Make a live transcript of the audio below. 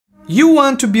You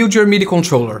want to build your MIDI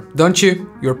controller, don't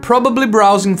you? You're probably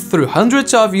browsing through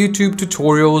hundreds of YouTube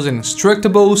tutorials and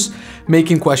instructables,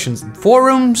 making questions in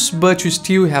forums, but you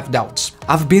still have doubts.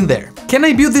 I've been there. Can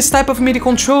I build this type of MIDI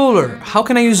controller? How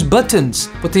can I use buttons,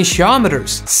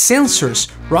 potentiometers,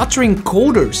 sensors, rotary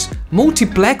encoders,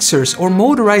 multiplexers or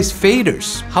motorized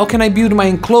faders? How can I build my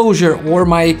enclosure or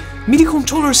my MIDI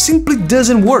controller simply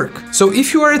doesn't work? So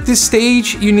if you are at this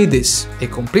stage, you need this, a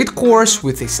complete course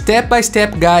with a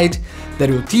step-by-step guide that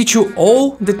will teach you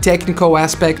all the technical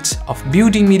aspects of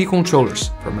building MIDI controllers,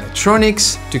 from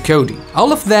electronics to coding.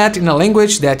 All of that in a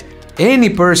language that any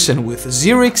person with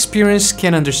zero experience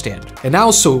can understand. And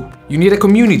also, you need a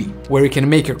community where you can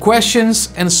make your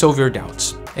questions and solve your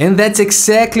doubts. And that's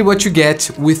exactly what you get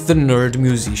with the Nerd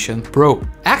Musician Pro.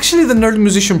 Actually, the Nerd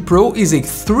Musician Pro is a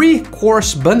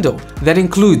 3-course bundle that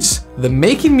includes the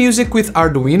Making Music with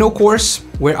Arduino course,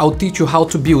 where I'll teach you how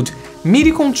to build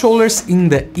MIDI controllers in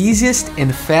the easiest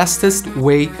and fastest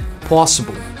way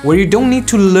possible, where you don't need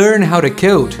to learn how to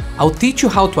code. I'll teach you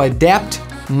how to adapt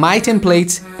my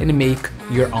templates and make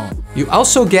your own. You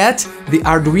also get the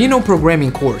Arduino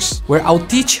programming course, where I'll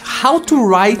teach how to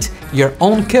write your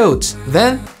own codes.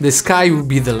 Then the sky will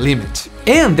be the limit.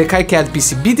 And the KiCad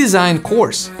PCB design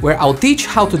course, where I'll teach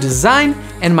how to design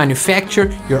and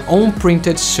manufacture your own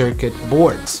printed circuit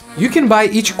boards. You can buy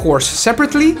each course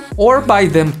separately or buy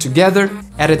them together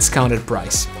at a discounted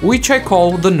price, which I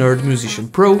call the Nerd Musician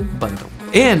Pro bundle.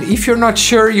 And if you're not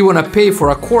sure you want to pay for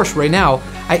a course right now,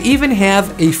 I even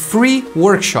have a free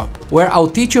workshop where I'll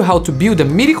teach you how to build a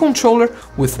MIDI controller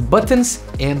with buttons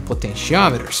and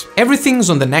potentiometers. Everything's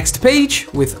on the next page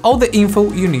with all the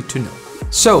info you need to know.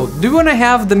 So, do you want to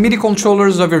have the MIDI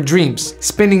controllers of your dreams,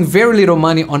 spending very little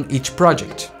money on each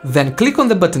project? Then click on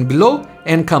the button below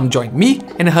and come join me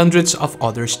and hundreds of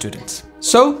other students.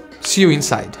 So, see you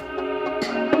inside.